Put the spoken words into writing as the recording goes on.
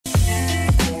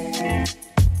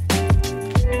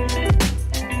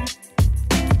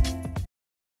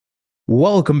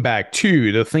Welcome back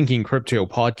to the Thinking Crypto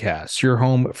podcast, your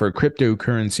home for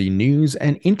cryptocurrency news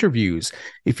and interviews.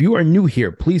 If you are new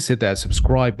here, please hit that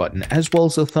subscribe button as well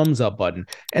as the thumbs up button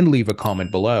and leave a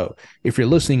comment below. If you're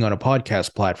listening on a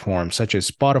podcast platform such as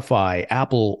Spotify,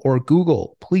 Apple, or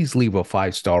Google, please leave a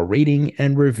 5-star rating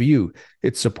and review.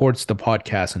 It supports the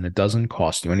podcast and it doesn't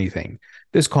cost you anything.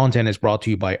 This content is brought to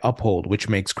you by Uphold, which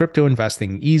makes crypto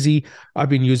investing easy. I've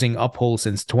been using Uphold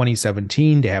since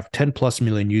 2017. They have 10 plus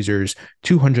million users,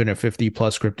 250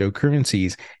 plus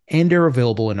cryptocurrencies, and they're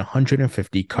available in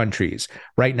 150 countries.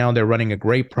 Right now, they're running a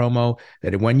great promo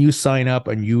that when you sign up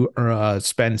and you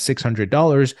spend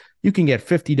 $600, you can get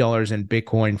 $50 in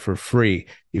Bitcoin for free.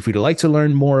 If you'd like to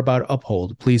learn more about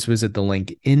Uphold, please visit the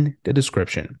link in the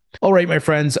description. All right, my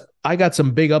friends, I got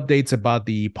some big updates about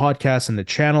the podcast and the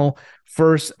channel.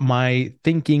 First, my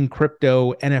Thinking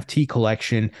Crypto NFT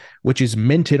collection, which is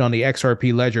minted on the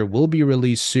XRP ledger, will be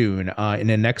released soon in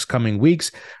the next coming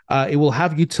weeks. It will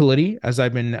have utility, as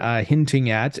I've been hinting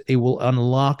at. It will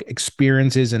unlock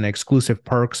experiences and exclusive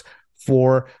perks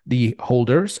for the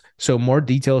holders. So more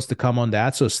details to come on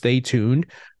that. So stay tuned.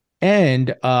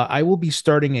 And I will be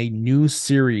starting a new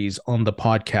series on the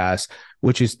podcast,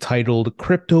 which is titled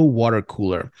Crypto Water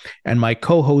Cooler. And my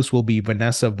co-host will be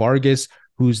Vanessa Vargas,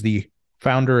 who's the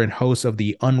founder and host of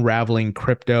the Unraveling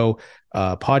Crypto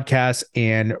podcast.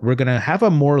 And we're going to have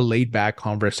a more laid back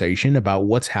conversation about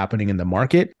what's happening in the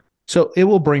market. So it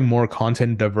will bring more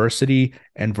content diversity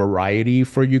and variety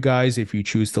for you guys if you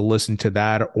choose to listen to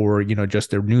that, or,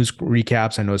 just the news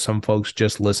recaps. I know some folks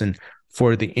just listen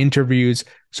for the interviews.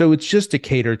 So it's just to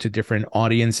cater to different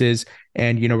audiences.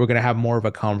 And, we're going to have more of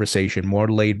a conversation, more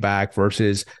laid back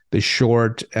versus the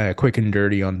short, quick and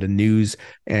dirty on the news.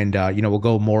 And, we'll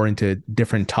go more into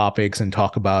different topics and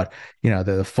talk about,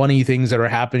 the funny things that are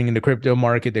happening in the crypto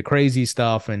market, the crazy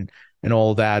stuff, and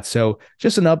all that. So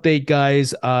just an update,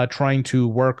 guys, trying to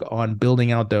work on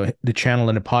building out the channel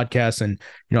and the podcast. And,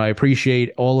 I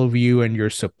appreciate all of you and your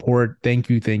support. Thank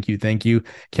you.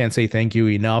 Can't say thank you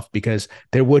enough, because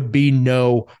there would be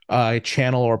no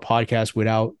channel or podcast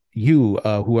without you,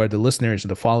 who are the listeners,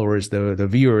 the followers, the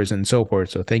viewers, and so forth.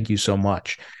 So thank you so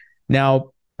much. Now,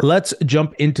 let's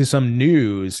jump into some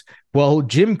news. Well,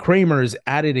 Jim Cramer's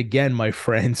at it again, my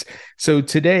friends. So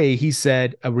today he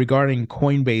said regarding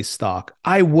Coinbase stock,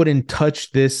 I wouldn't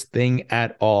touch this thing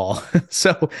at all.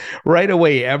 So right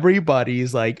away,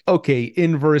 everybody's like, okay,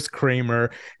 inverse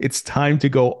Cramer, it's time to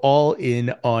go all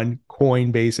in on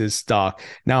Coinbase's stock.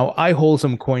 Now, I hold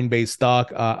some Coinbase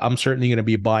stock. I'm certainly going to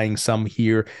be buying some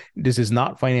here. This is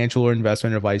not financial or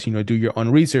investment advice. Do your own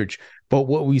research. But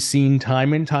what we've seen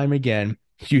time and time again,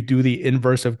 you do the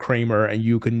inverse of Cramer and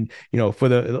you can, for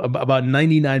the about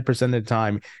 99% of the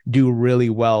time, do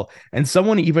really well. And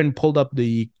someone even pulled up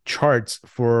the charts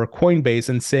for Coinbase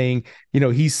and saying,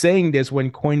 he's saying this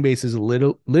when Coinbase is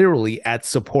literally at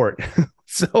support.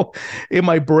 So it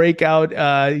might break out,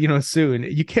 soon.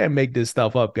 You can't make this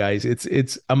stuff up, guys.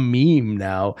 It's a meme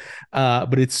now,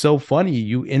 but it's so funny.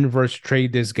 You inverse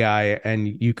trade this guy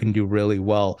and you can do really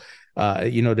well.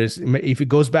 There's, if it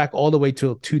goes back all the way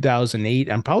to 2008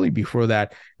 and probably before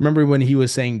that, remember when he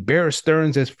was saying Bear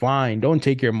Stearns is fine, don't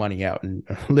take your money out, and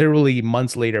literally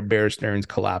months later Bear Stearns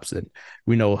collapsed, and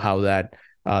we know how that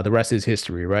the rest is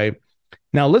history, right?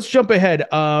 Now let's jump ahead.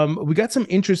 We got some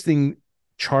interesting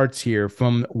charts here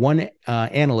from one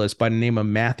analyst by the name of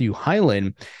Matthew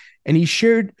Hyland, and he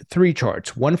shared 3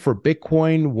 charts, one for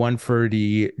Bitcoin, one for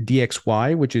the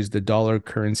DXY, which is the dollar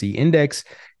currency index,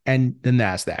 and the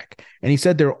Nasdaq. And he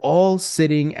said they're all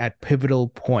sitting at pivotal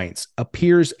points.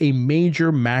 Appears a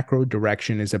major macro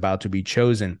direction is about to be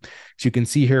chosen. So you can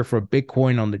see here for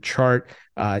Bitcoin on the chart,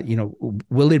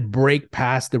 will it break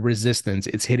past the resistance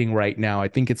it's hitting right now? I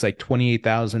think it's like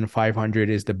 28,500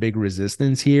 is the big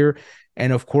resistance here.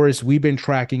 And of course, we've been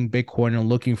tracking Bitcoin and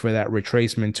looking for that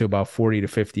retracement to about 40 to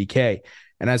 50K.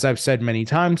 And as I've said many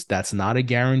times, that's not a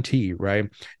guarantee, right?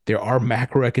 There are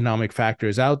macroeconomic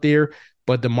factors out there,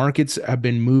 but the markets have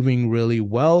been moving really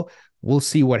well. We'll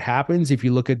see what happens. If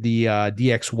you look at the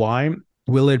DXY,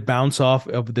 will it bounce off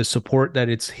of the support that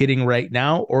it's hitting right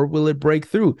now, or will it break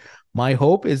through? My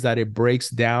hope is that it breaks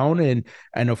down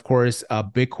and of course,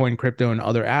 Bitcoin, crypto, and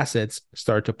other assets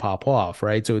start to pop off,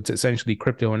 right? So it's essentially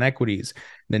crypto and equities.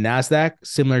 The Nasdaq,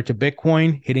 similar to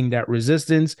Bitcoin, hitting that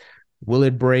resistance. Will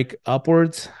it break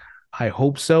upwards? I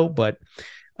hope so, but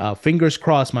fingers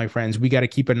crossed, my friends. We got to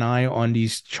keep an eye on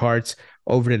these charts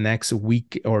over the next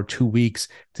week or 2 weeks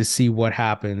to see what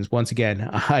happens. Once again,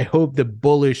 I hope the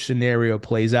bullish scenario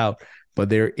plays out, but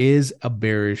there is a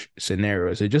bearish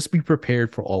scenario. So just be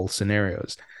prepared for all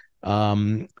scenarios.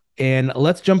 And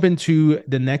let's jump into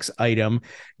the next item.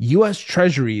 US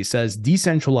Treasury says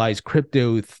decentralized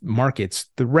crypto markets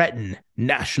threaten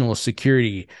national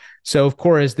security. So, of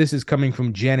course, this is coming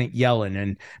from Janet Yellen.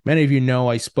 And many of you know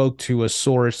I spoke to a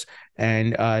source,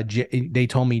 and they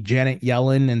told me Janet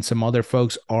Yellen and some other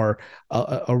folks are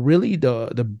really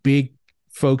the big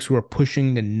folks who are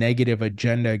pushing the negative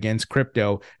agenda against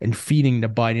crypto and feeding the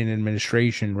Biden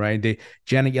administration, right?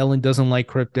 Janet Yellen doesn't like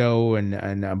crypto,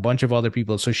 and a bunch of other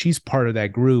people. So she's part of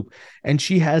that group. And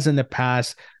she has in the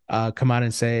past come out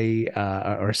and say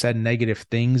or said negative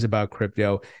things about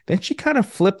crypto. Then she kind of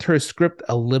flipped her script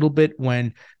a little bit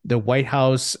when the White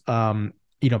House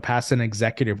passed an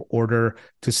executive order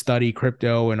to study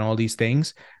crypto and all these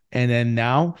things. And then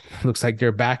now looks like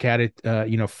they're back at it,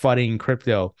 fudding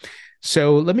crypto.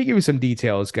 So let me give you some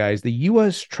details, guys. The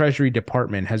US Treasury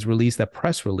Department has released a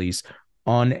press release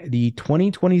on the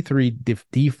 2023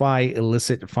 DeFi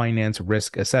illicit finance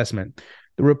risk assessment.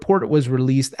 The report was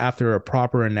released after a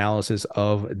proper analysis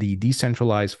of the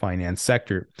decentralized finance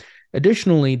sector.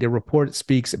 Additionally, the report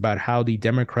speaks about how the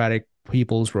Democratic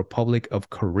People's Republic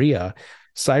of Korea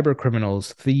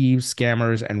cybercriminals, thieves,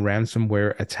 scammers, and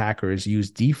ransomware attackers use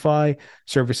DeFi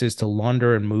services to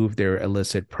launder and move their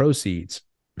illicit proceeds.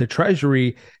 The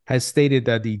Treasury has stated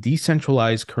that the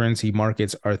decentralized currency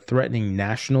markets are threatening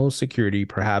national security.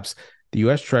 Perhaps the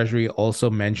U.S. Treasury also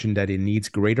mentioned that it needs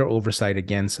greater oversight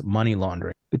against money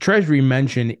laundering. The Treasury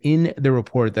mentioned in the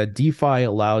report that DeFi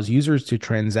allows users to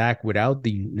transact without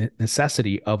the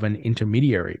necessity of an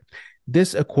intermediary.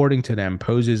 This, according to them,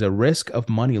 poses a risk of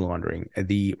money laundering.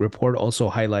 The report also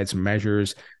highlights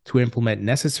measures to implement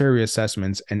necessary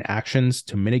assessments and actions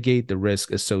to mitigate the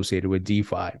risk associated with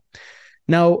DeFi.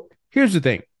 Now, here's the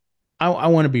thing. I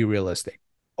want to be realistic.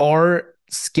 Are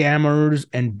scammers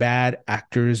and bad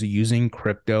actors using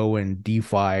crypto and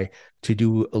DeFi to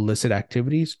do illicit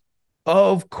activities?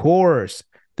 Of course.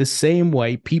 The same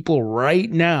way people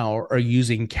right now are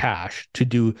using cash to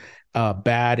do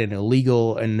bad and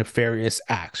illegal and nefarious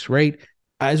acts, right?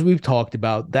 As we've talked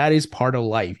about, that is part of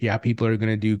life. Yeah, people are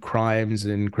going to do crimes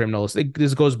and criminals.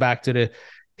 This goes back to the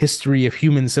history of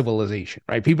human civilization,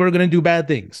 right? People are going to do bad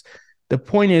things. The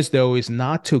point is, though, is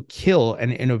not to kill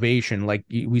an innovation. Like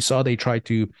we saw they tried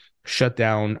to shut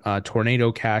down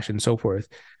Tornado Cash and so forth.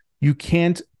 You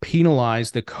can't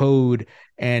penalize the code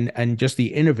and just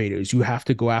the innovators. You have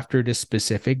to go after the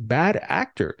specific bad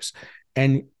actors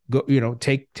and go,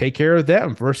 take care of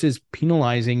them versus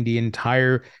penalizing the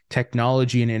entire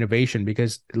technology and innovation.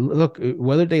 Because look,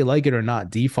 whether they like it or not,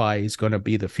 DeFi is going to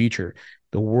be the future.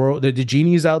 The world, the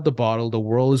genie's out the bottle. The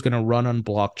world is going to run on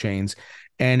blockchains,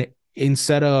 and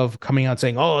instead of coming out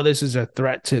saying, oh, this is a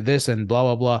threat to this and blah,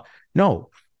 blah, blah. No,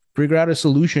 figure out a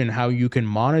solution how you can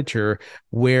monitor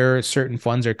where certain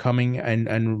funds are coming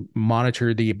and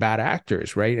monitor the bad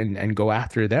actors, right? And go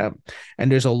after them. And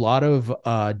there's a lot of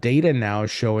data now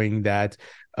showing that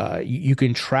you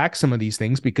can track some of these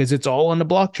things because it's all on the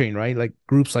blockchain, right? Like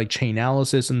groups like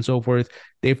Chainalysis and so forth,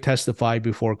 they've testified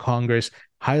before Congress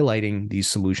highlighting these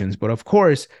solutions. But of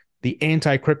course, the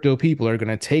anti-crypto people are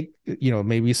going to take,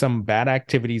 maybe some bad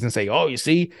activities and say, oh, you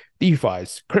see,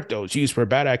 DeFi's crypto is used for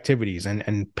bad activities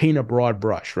and paint a broad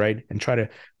brush, right? And try to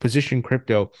position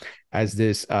crypto as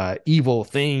this evil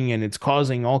thing and it's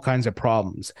causing all kinds of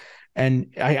problems.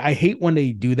 And I hate when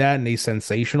they do that and they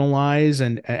sensationalize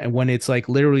and when it's like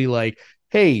literally like,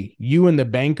 hey, you and the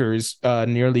bankers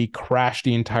nearly crashed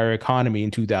the entire economy in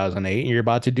 2008 and you're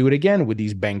about to do it again with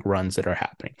these bank runs that are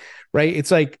happening, right? It's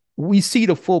like, we see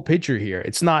the full picture here.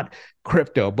 It's not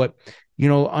crypto, but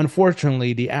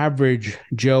unfortunately, the average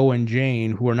Joe and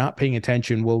Jane who are not paying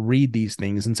attention will read these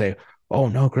things and say, "Oh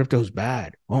no, crypto's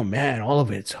bad. Oh man, all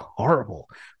of it's horrible.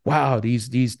 Wow,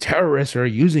 these terrorists are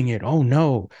using it. Oh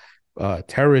no."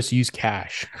 Terrorists use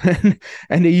cash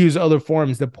and they use other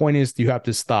forms. The point is you have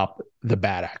to stop the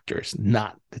bad actors,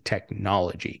 not the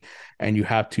technology. And you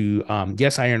have to,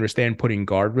 yes, I understand putting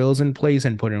guardrails in place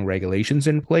and putting regulations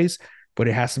in place, but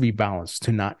it has to be balanced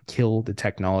to not kill the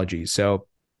technology. So,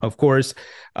 of course,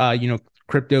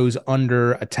 crypto's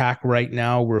under attack right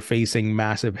now. We're facing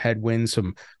massive headwinds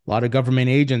from a lot of government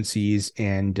agencies,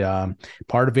 and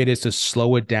part of it is to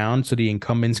slow it down so the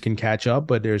incumbents can catch up.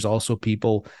 But there's also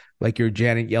people like your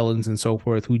Janet Yellens and so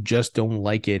forth who just don't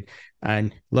like it.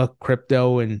 And look,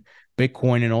 crypto and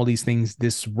Bitcoin and all these things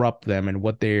disrupt them and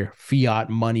what their fiat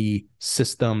money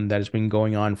system that has been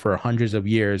going on for hundreds of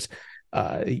years.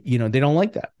 They don't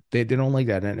like that. They don't like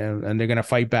that, and they're going to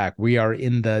fight back. We are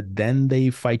in the then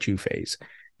they fight you phase.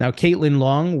 Now, Caitlin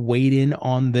Long weighed in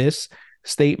on this.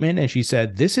 statement, and she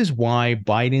said, "This is why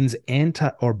Biden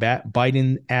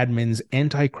admin's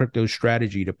anti-crypto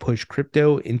strategy to push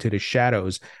crypto into the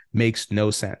shadows makes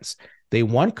no sense. They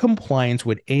want compliance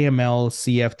with AML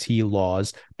CFT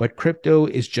laws, but crypto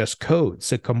is just code.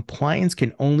 So compliance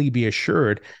can only be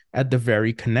assured at the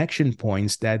very connection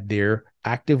points that they're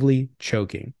actively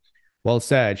choking." Well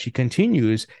said. She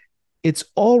continues, "It's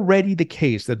already the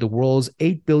case that the world's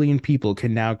 8 billion people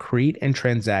can now create and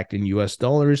transact in US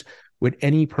dollars with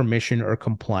any permission or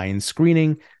compliance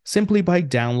screening simply by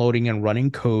downloading and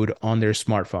running code on their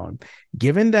smartphone.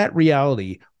 Given that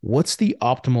reality, what's the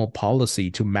optimal policy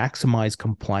to maximize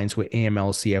compliance with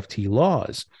AML CFT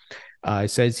laws?" It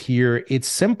says here, "It's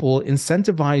simple.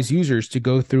 Incentivize users to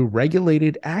go through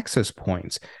regulated access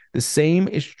points. The same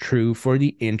is true for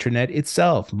the internet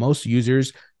itself. Most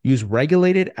users use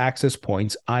regulated access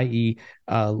points, i.e.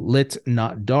 lit,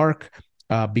 not dark,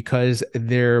 because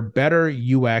they're better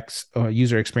UX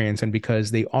user experience, and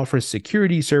because they offer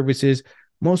security services.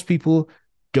 Most people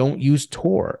don't use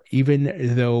Tor,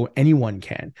 even though anyone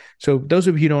can." So those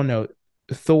of you who don't know,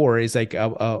 Tor is like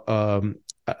a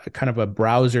kind of a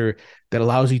browser that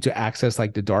allows you to access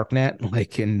like the darknet,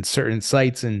 like in certain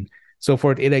sites and so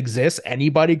forth. It exists.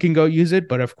 Anybody can go use it,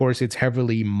 but of course it's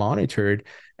heavily monitored.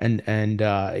 And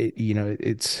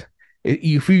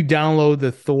if you download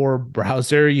the Tor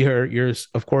browser, you're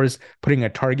of course putting a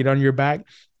target on your back,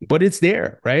 but it's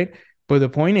there, right? But the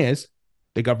point is,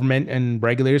 the government and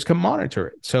regulators can monitor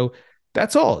it. So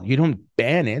that's all. You don't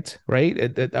ban it,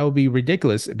 right? That would be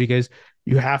ridiculous, because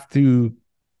you have to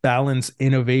balance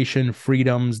innovation,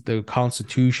 freedoms, the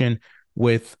Constitution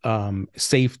with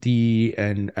safety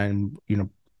and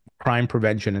crime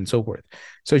prevention and so forth.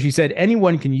 So she said,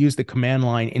 "Anyone can use the command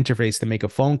line interface to make a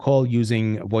phone call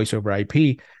using voice over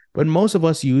IP, but most of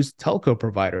us use telco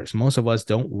providers. Most of us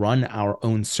don't run our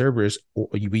own servers, or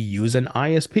we use an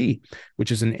ISP,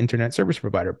 which is an internet service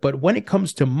provider. But when it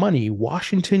comes to money,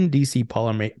 Washington, D.C.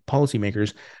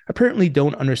 policymakers apparently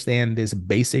don't understand this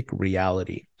basic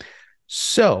reality.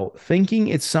 So, thinking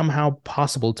it's somehow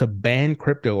possible to ban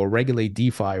crypto or regulate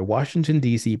DeFi, Washington,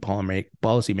 D.C.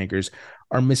 policymakers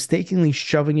are mistakenly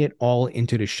shoving it all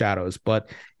into the shadows. But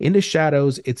in the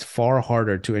shadows, it's far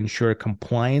harder to ensure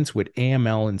compliance with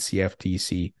AML and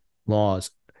CFT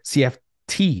laws,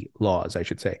 I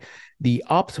should say. The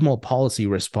optimal policy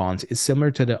response is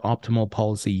similar to the optimal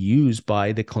policy used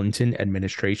by the Clinton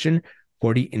administration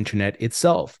for the internet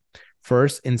itself.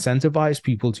 First, incentivize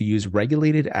people to use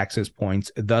regulated access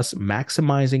points, thus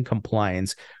maximizing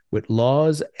compliance with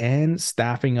laws and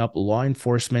staffing up law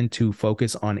enforcement to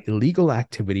focus on illegal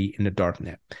activity in the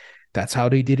darknet. That's how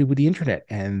they did it with the internet.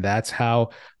 And that's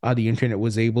how the internet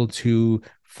was able to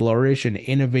flourish, and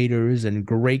innovators and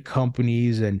great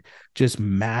companies and just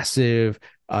massive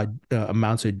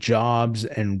amounts of jobs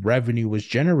and revenue was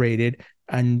generated.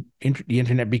 And the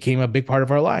internet became a big part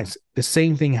of our lives. The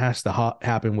same thing has to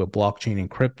happen with blockchain and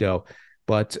crypto.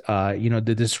 But,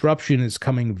 the disruption is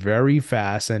coming very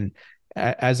fast. And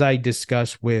as I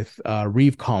discussed with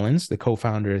Reeve Collins, the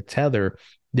co-founder of Tether,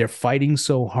 they're fighting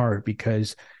so hard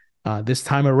because this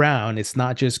time around, it's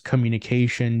not just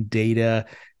communication, data,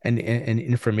 and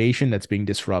information that's being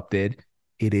disrupted.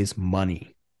 It is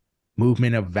money,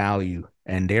 movement of value.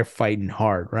 And they're fighting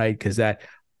hard, right? Because that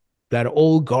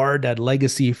old guard, that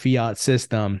legacy fiat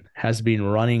system has been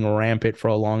running rampant for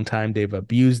a long time. They've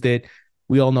abused it.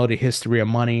 We all know the history of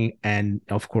money. And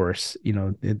of course,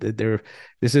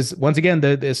 this is once again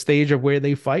the stage of where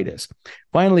they fight us.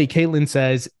 Finally, Caitlin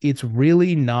says, "It's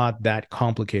really not that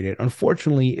complicated.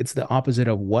 Unfortunately, it's the opposite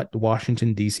of what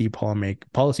Washington, D.C.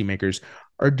 policymakers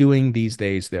are doing these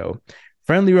days, though.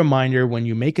 Friendly reminder, when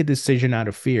you make a decision out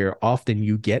of fear, often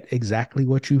you get exactly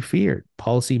what you feared.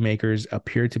 Policymakers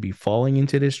appear to be falling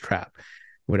into this trap."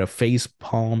 With a face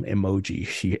palm emoji,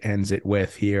 she ends it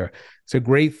with here. So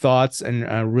great thoughts,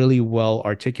 and really well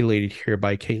articulated here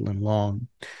by Caitlin Long.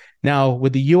 Now,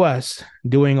 with the US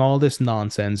doing all this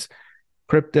nonsense,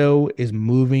 crypto is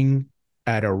moving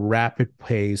at a rapid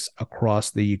pace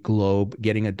across the globe,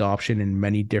 getting adoption in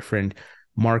many different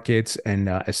markets and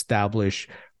established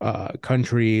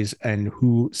countries and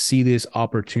who see this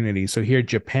opportunity. So here,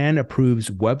 Japan approves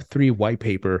Web3 white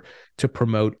paper to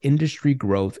promote industry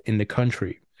growth in the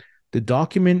country. The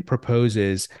document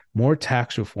proposes more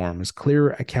tax reforms,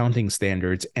 clearer accounting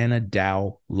standards, and a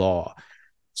DAO law.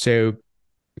 So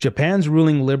Japan's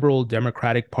ruling Liberal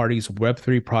Democratic Party's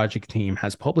Web3 project team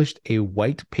has published a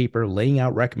white paper laying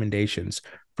out recommendations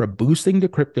for boosting the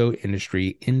crypto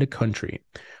industry in the country,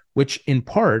 which in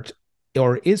part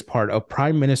or is part of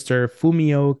Prime Minister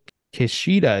Fumio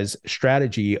Kishida's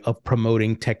strategy of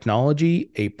promoting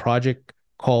technology, a project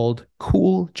called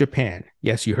Cool Japan.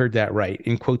 Yes, you heard that right,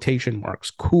 in quotation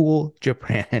marks, Cool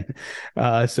Japan.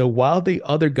 So while the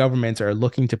other governments are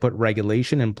looking to put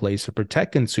regulation in place to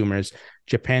protect consumers,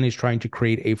 Japan is trying to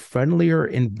create a friendlier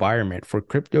environment for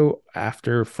crypto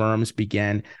after firms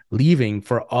began leaving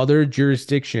for other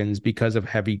jurisdictions because of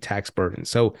heavy tax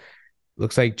burdens. So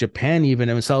looks like Japan even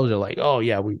themselves are like, oh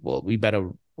yeah, we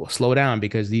better slow down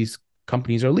because these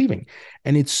companies are leaving.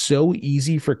 And it's so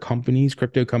easy for companies,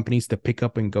 crypto companies, to pick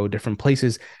up and go different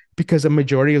places because a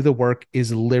majority of the work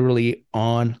is literally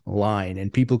online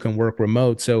and people can work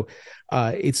remote. So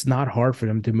it's not hard for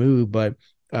them to move, but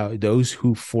those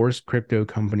who force crypto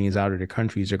companies out of the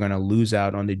countries are going to lose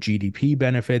out on the GDP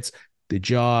benefits, the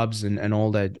jobs, and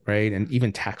all that, right? And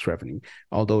even tax revenue,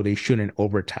 although they shouldn't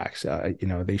overtax.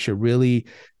 They should really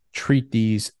treat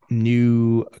these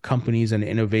new companies and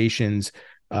innovations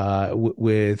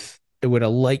with a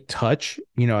light touch,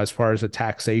 as far as a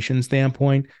taxation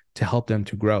standpoint, to help them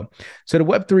to grow. So the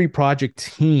Web3 project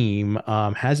team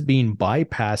has been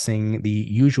bypassing the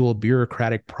usual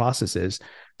bureaucratic processes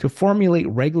to formulate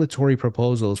regulatory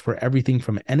proposals for everything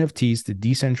from NFTs to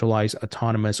decentralized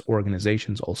autonomous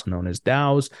organizations, also known as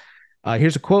DAOs.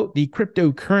 Here's a quote: "The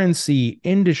cryptocurrency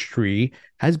industry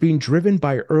has been driven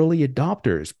by early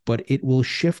adopters, but it will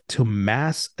shift to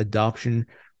mass adoption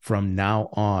from now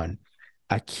on."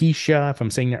 Akisha, if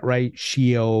I'm saying that right,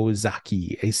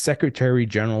 Shiozaki, a secretary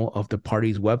general of the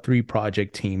party's Web3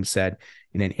 project team, said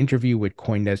in an interview with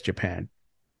CoinDesk Japan.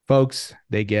 Folks,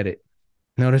 they get it.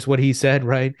 Notice what he said,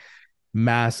 right?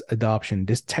 Mass adoption.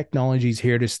 This technology is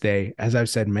here to stay. As I've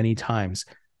said many times,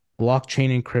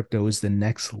 blockchain and crypto is the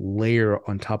next layer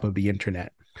on top of the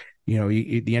internet.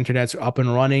 The internet's up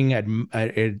and running at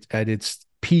its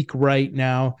peak right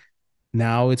now.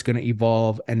 Now it's going to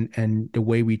evolve, and the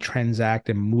way we transact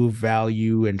and move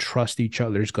value and trust each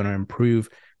other is going to improve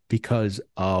because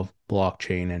of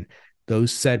blockchain. And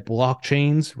those said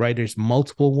blockchains, right? There's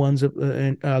multiple ones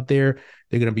out there.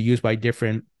 They're going to be used by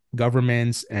different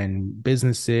governments and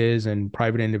businesses and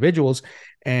private individuals.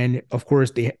 And of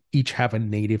course, they each have a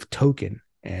native token.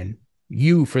 And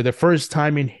you, for the first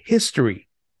time in history,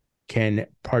 can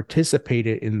participate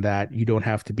in that. You don't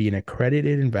have to be an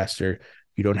accredited investor.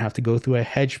 You don't have to go through a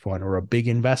hedge fund or a big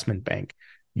investment bank.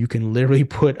 You can literally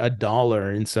put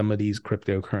 $1 in some of these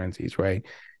cryptocurrencies, right?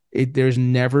 There's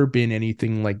never been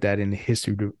anything like that in the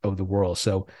history of the world.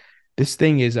 So this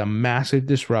thing is a massive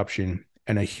disruption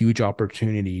and a huge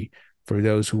opportunity for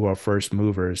those who are first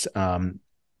movers and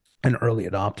early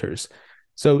adopters.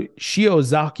 So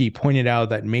Shiozaki pointed out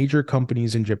that major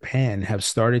companies in Japan have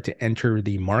started to enter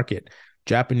the market.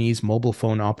 Japanese mobile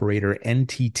phone operator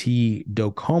NTT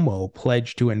Docomo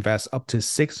pledged to invest up to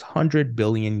 600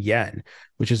 billion yen,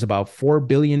 which is about $4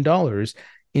 billion,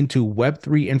 into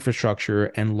Web3 infrastructure,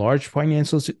 and large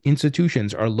financial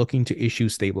institutions are looking to issue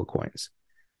stablecoins.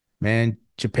 Man,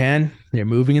 Japan, they're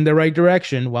moving in the right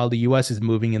direction while the US is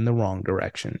moving in the wrong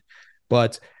direction.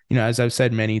 But, as I've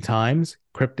said many times,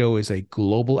 crypto is a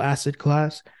global asset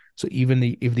class. So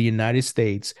even if the United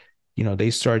States,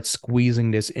 they start squeezing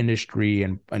this industry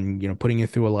and putting it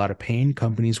through a lot of pain,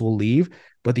 companies will leave,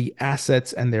 but the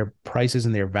assets and their prices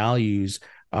and their values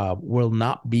will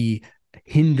not be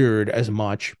hindered as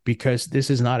much because this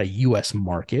is not a US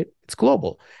market. It's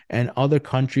global, and other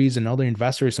countries and other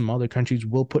investors from other countries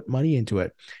will put money into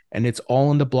it, and it's all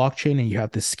on the blockchain, and you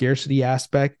have the scarcity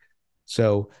aspect.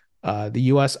 So the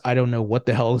US, I don't know what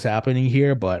the hell is happening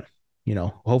here, but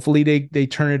hopefully they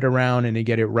turn it around and they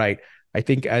get it right. I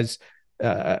think as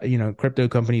crypto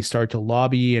companies start to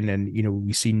lobby, and then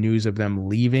we see news of them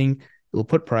leaving, it'll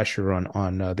put pressure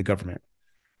on the government.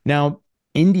 Now,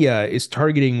 India is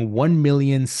targeting 1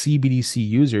 million CBDC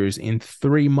users in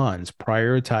 3 months,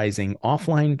 prioritizing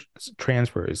offline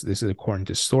transfers. This is according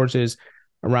to sources.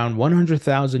 Around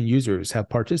 100,000 users have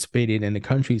participated in the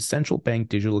country's central bank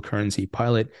digital currency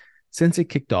pilot since it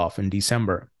kicked off in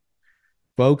December.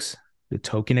 Folks, the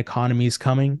token economy is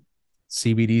coming.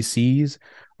 CBDCs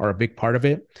are a big part of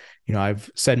it.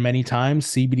 I've said many times,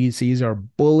 CBDCs are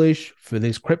bullish for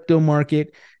this crypto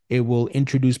market. It will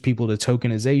introduce people to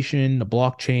tokenization, the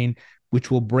blockchain,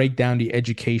 which will break down the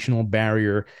educational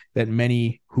barrier that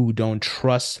many who don't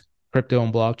trust crypto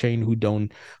and blockchain, who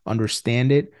don't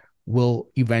understand it, will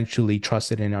eventually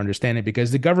trust it and understand it,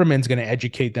 because the government's going to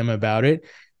educate them about it,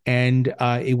 and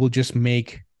it will just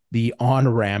make the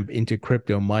on-ramp into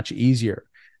crypto much easier.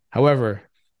 However,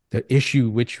 the issue,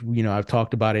 which I've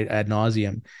talked about it ad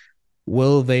nauseum,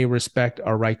 will they respect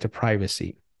our right to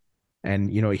privacy?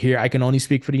 And here I can only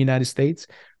speak for the United States.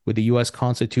 With the U.S.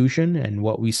 Constitution and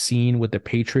what we've seen with the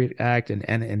Patriot Act and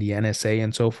the NSA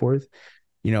and so forth,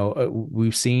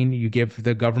 We've seen you give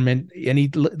the government any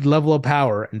level of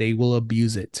power and they will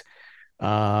abuse it.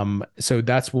 So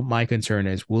that's what my concern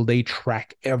is. Will they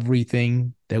track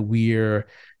everything that we're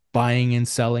buying and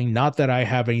selling? Not that I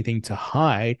have anything to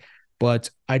hide, but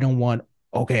I don't want,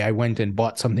 okay, I went and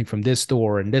bought something from this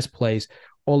store and this place,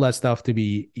 all that stuff to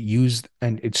be used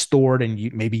and it's stored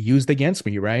and maybe used against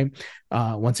me, right?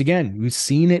 Once again, we've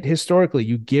seen it historically.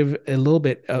 You give a little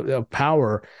bit of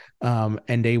power,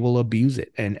 and they will abuse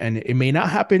it. And it may not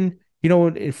happen,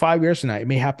 in 5 years from now. It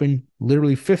may happen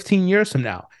literally 15 years from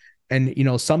now. And,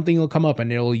 something will come up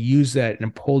and it'll use that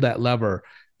and pull that lever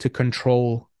to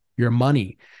control your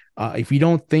money. If you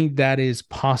don't think that is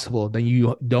possible, then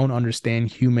you don't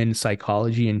understand human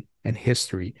psychology and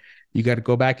history. You got to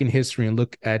go back in history and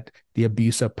look at the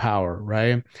abuse of power,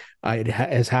 right? It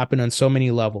has happened on so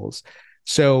many levels.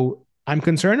 So I'm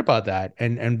concerned about that.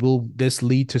 And will this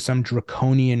lead to some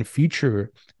draconian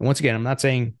future? And once again, I'm not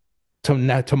saying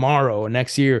tomorrow or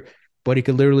next year, but it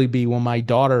could literally be when my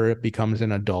daughter becomes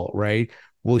an adult, right?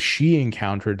 Will she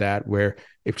encounter that where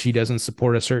if she doesn't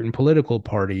support a certain political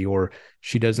party or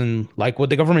she doesn't like what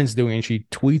the government's doing and she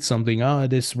tweets something, oh,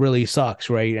 this really sucks,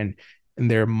 right? And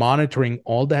they're monitoring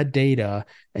all that data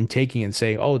and taking and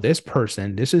saying, oh, this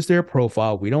person, this is their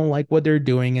profile. We don't like what they're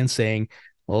doing and saying,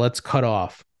 well, let's cut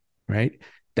off, right?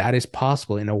 That is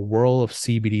possible in a world of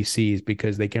CBDCs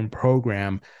because they can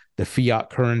program the fiat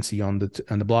currency on the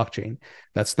blockchain.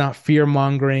 That's not fear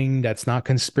mongering. That's not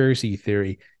conspiracy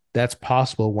theory. That's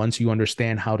possible once you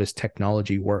understand how this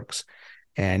technology works.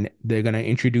 And they're going to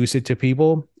introduce it to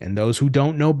people. And those who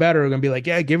don't know better are going to be like,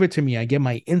 yeah, give it to me. I get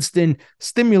my instant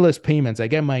stimulus payments. I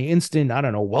get my instant, I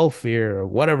don't know, welfare or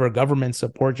whatever, government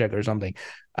support check or something.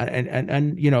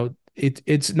 And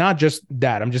it's not just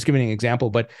that. I'm just giving an example,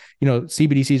 but,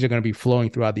 CBDCs are going to be flowing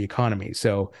throughout the economy.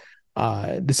 So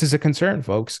this is a concern,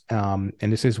 folks. And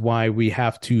this is why we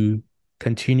have to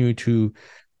continue to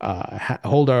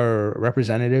hold our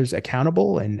representatives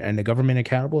accountable and the government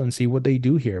accountable and see what they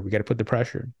do here. We got to put the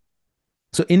pressure.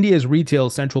 So India's retail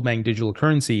central bank digital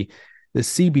currency, the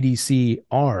CBDC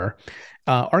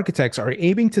architects are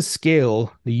aiming to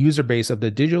scale the user base of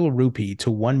the digital rupee to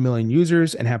 1 million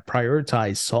users and have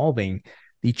prioritized solving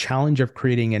the challenge of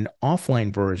creating an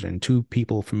offline version to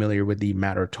people familiar with the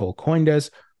matter told Coinbase.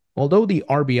 Although the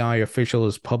RBI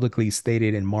officials publicly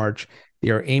stated in March they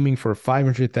are aiming for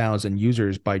 500,000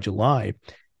 users by July,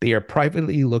 they are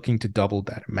privately looking to double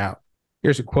that amount.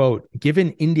 Here's a quote: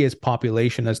 "Given India's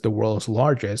population as the world's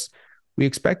largest, we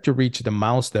expect to reach the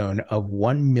milestone of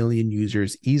 1 million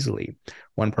users easily,"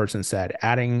 one person said,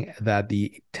 adding that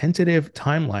the tentative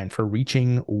timeline for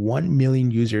reaching 1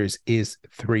 million users is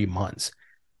 3 months.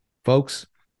 Folks,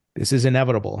 this is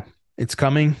inevitable. It's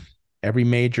coming. Every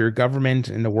major government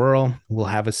in the world will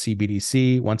have a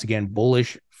CBDC. Once again,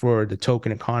 bullish for the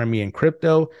token economy and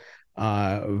crypto.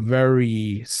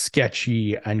 Very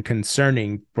sketchy and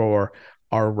concerning for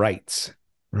our rights,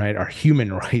 right? Our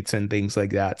human rights and things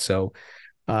like that. So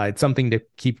it's something to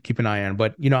keep an eye on.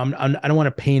 But I don't want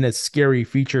to paint a scary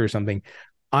future or something.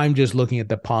 I'm just looking at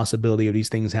the possibility of these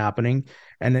things happening.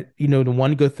 And, the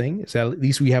one good thing is that at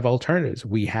least we have alternatives.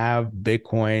 We have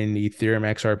Bitcoin, Ethereum,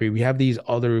 XRP. We have these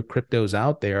other cryptos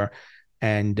out there.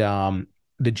 And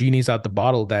the genie's out the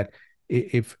bottle that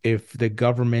if the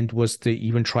government was to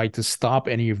even try to stop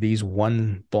any of these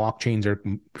one blockchains or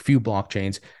few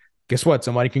blockchains, guess what?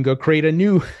 Somebody can go create a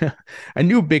new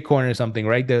Bitcoin or something,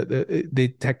 right?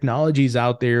 The technology's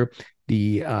out there.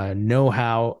 The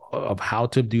know-how of how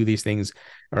to do these things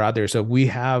are out there. So we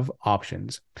have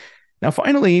options. Now,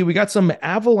 finally, we got some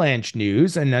Avalanche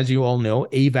news. And as you all know,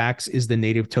 AVAX is the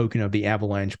native token of the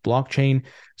Avalanche blockchain.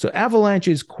 So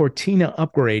Avalanche's Cortina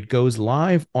upgrade goes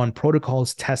live on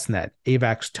protocol's testnet.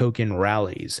 AVAX token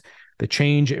rallies. The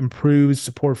change improves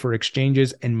support for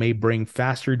exchanges and may bring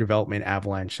faster development,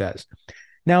 Avalanche says.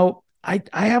 Now, I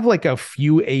have like a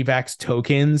few AVAX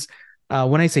tokens.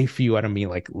 When I say few, I don't mean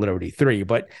like literally 3,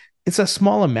 but it's a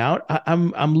small amount.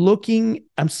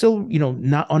 I'm still,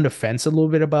 not on the fence a little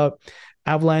bit about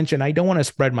Avalanche, and I don't want to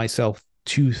spread myself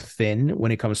too thin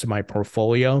when it comes to my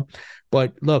portfolio.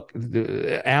 But look,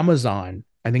 Amazon,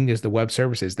 I think there's the web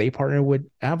services, they partner with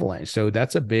Avalanche. So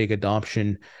that's a big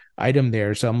adoption item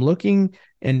there. So I'm looking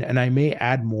and I may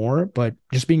add more, but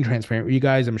just being transparent with you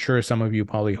guys, I'm sure some of you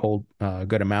probably hold a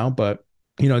good amount, but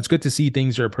it's good to see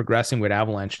things are progressing with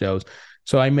Avalanche though.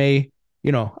 So I may,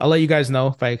 I'll let you guys know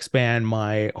if I expand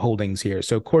my holdings here.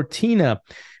 So Cortina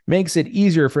makes it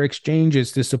easier for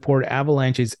exchanges to support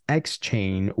Avalanche's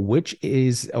X-Chain, which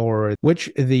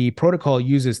the protocol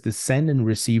uses to send and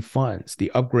receive funds.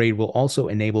 The upgrade will also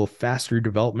enable faster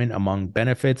development among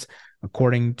benefits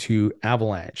according to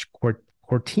Avalanche.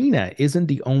 Cortina isn't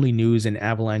the only news in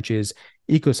Avalanche's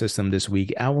ecosystem this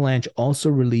week. Avalanche also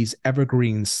released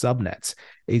Evergreen Subnets,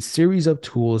 a series of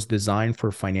tools designed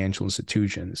for financial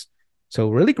institutions. So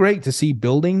really great to see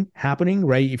building happening,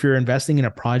 right? If you're investing in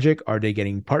a project, are they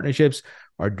getting partnerships?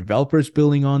 Are developers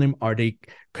building on them? Are they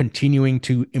continuing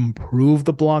to improve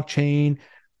the blockchain,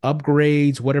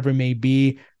 upgrades, whatever it may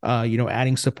be,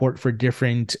 adding support for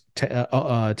different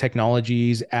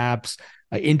technologies, apps,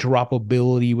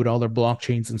 interoperability with other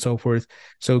blockchains and so forth.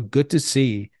 So good to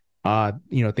see,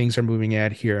 things are moving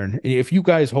ahead here. And if you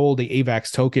guys hold the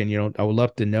AVAX token, I would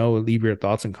love to know, leave your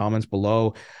thoughts and comments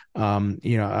below. Once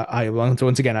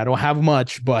again, I don't have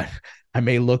much, but I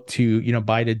may look to,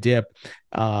 buy the dip,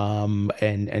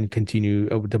 and continue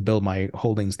to build my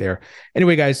holdings there.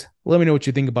 Anyway, guys, let me know what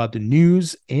you think about the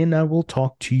news, and I will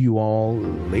talk to you all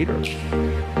later.